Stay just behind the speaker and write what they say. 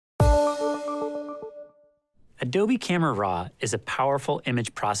Adobe Camera Raw is a powerful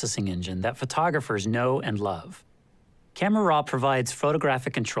image processing engine that photographers know and love. Camera Raw provides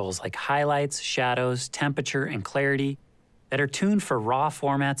photographic controls like highlights, shadows, temperature, and clarity that are tuned for RAW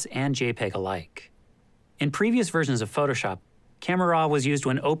formats and JPEG alike. In previous versions of Photoshop, Camera Raw was used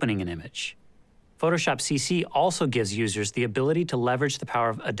when opening an image. Photoshop CC also gives users the ability to leverage the power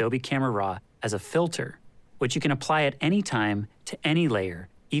of Adobe Camera Raw as a filter, which you can apply at any time to any layer,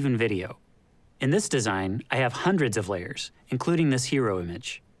 even video. In this design, I have hundreds of layers, including this hero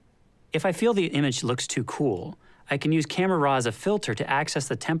image. If I feel the image looks too cool, I can use Camera Raw as a filter to access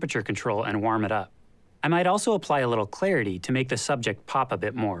the temperature control and warm it up. I might also apply a little clarity to make the subject pop a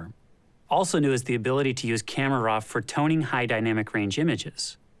bit more. Also new is the ability to use Camera Raw for toning high dynamic range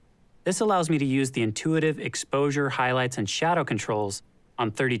images. This allows me to use the intuitive exposure, highlights, and shadow controls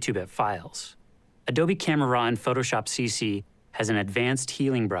on 32-bit files. Adobe Camera Raw in Photoshop CC has an advanced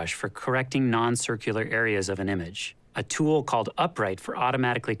healing brush for correcting non-circular areas of an image, a tool called Upright for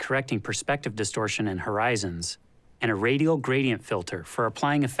automatically correcting perspective distortion and horizons, and a radial gradient filter for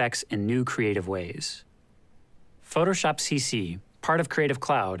applying effects in new creative ways. Photoshop CC, part of Creative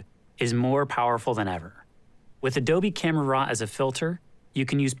Cloud, is more powerful than ever. With Adobe Camera Raw as a filter, you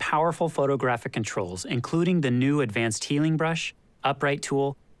can use powerful photographic controls, including the new advanced healing brush, Upright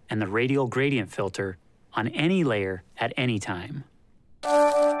tool, and the radial gradient filter on any layer at any time.